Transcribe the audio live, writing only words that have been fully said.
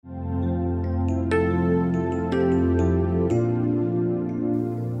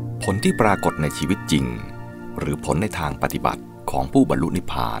ผลที่ปรากฏในชีวิตจริงหรือผลในทางปฏิบัติของผู้บรรลุนิพ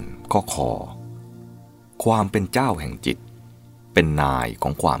พานข้อคอความเป็นเจ้าแห่งจิตเป็นนายข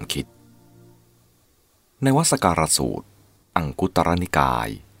องความคิดในวัสการสูตรอังคุตรนิกาย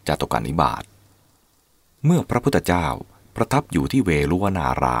จตุกานิบาตเมื่อพระพุทธเจ้าประทับอยู่ที่เวฬุวนา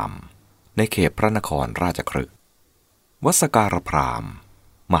รามในเขตพระนครราชคฤห์วัสการพราหมณ์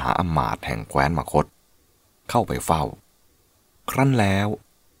มหาอมาตย์แห่งแคว้นมคธเข้าไปเฝ้าครั้นแล้ว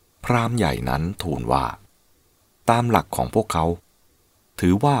พราหมณ์ใหญ่นั้นทูลว่าตามหลักของพวกเขาถื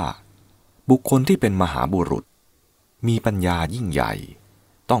อว่าบุคคลที่เป็นมหาบุรุษมีปัญญายิ่งใหญ่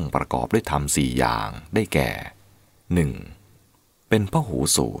ต้องประกอบด้วยธรรมสี่อย่างได้แก่ 1. เป็นพหู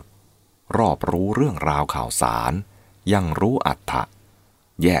สูตรรอบรู้เรื่องราวข่าวสารยังรู้อรรถะ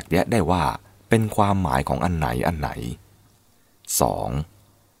แยกแยะได้ว่าเป็นความหมายของอันไหนอันไหน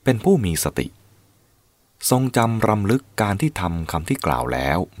 2. เป็นผู้มีสติทรงจำรำลึกการที่ทำคำที่กล่าวแล้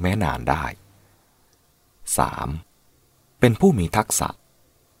วแม้นานได้ 3. เป็นผู้มีทักษะ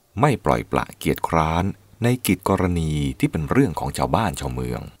ไม่ปล่อยปละเกียจคร้านในกิจกรณีที่เป็นเรื่องของชาวบ้านชาวเมื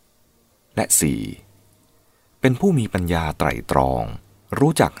องและ 4. เป็นผู้มีปัญญาไตร่ตรอง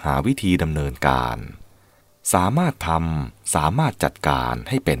รู้จักหาวิธีดำเนินการสามารถทำสามารถจัดการ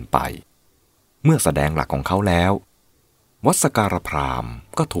ให้เป็นไปเมื่อแสดงหลักของเขาแล้ววัสการพราหมณ์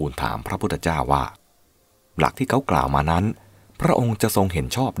ก็ทูลถามพระพุทธเจ้าว่าหลักที่เขากล่าวมานั้นพระองค์จะทรงเห็น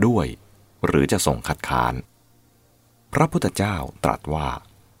ชอบด้วยหรือจะทรงคัดค้านพระพุทธเจ้าตรัสว่า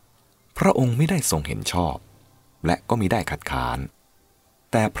พระองค์ไม่ได้ทรงเห็นชอบและก็มิได้คัดค้าน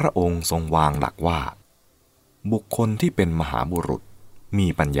แต่พระองค์ทรงวางหลักว่าบุคคลที่เป็นมหาบุรุษมี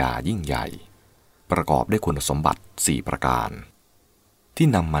ปัญญายิ่งใหญ่ประกอบด้วยคุณสมบัติ4ประการที่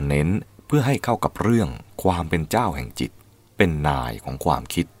นำมาเน้นเพื่อให้เข้ากับเรื่องความเป็นเจ้าแห่งจิตเป็นนายของความ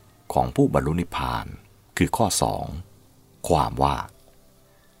คิดของผู้บรรลุนิพพานคือข้อ 2 ความว่า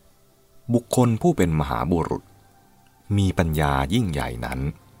บุคคลผู้เป็นมหาบุรุษมีปัญญายิ่งใหญ่นั้น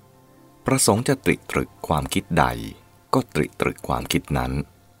ประสงค์จะตรึกความคิดใดก็ตรึกความคิดนั้น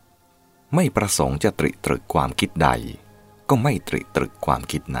ไม่ประสงค์จะตรึกความคิดใดก็ไม่ตรึกความ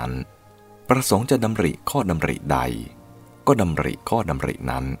คิดนั้นประสงค์จะดำริข้อดำริใดก็ดำริข้อดำริ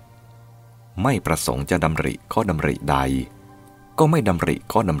นั้นไม่ประสงค์จะดำริข้อดำริใดก็ไม่ดำริ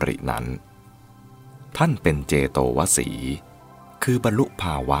ข้อดำรินั้นท่านเป็นเจโตวสีคือบรรลุภ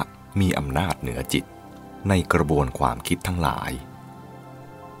าวะมีอำนาจเหนือจิตในกระบวนความคิดทั้งหลาย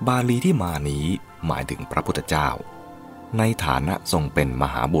บาลีที่มานี้หมายถึงพระพุทธเจ้าในฐานะทรงเป็นม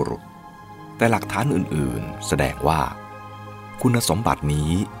หาบุรุษแต่หลักฐานอื่นๆแสดงว่าคุณสมบัติ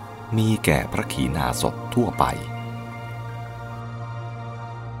นี้มีแก่พระขีณาสพทั่วไป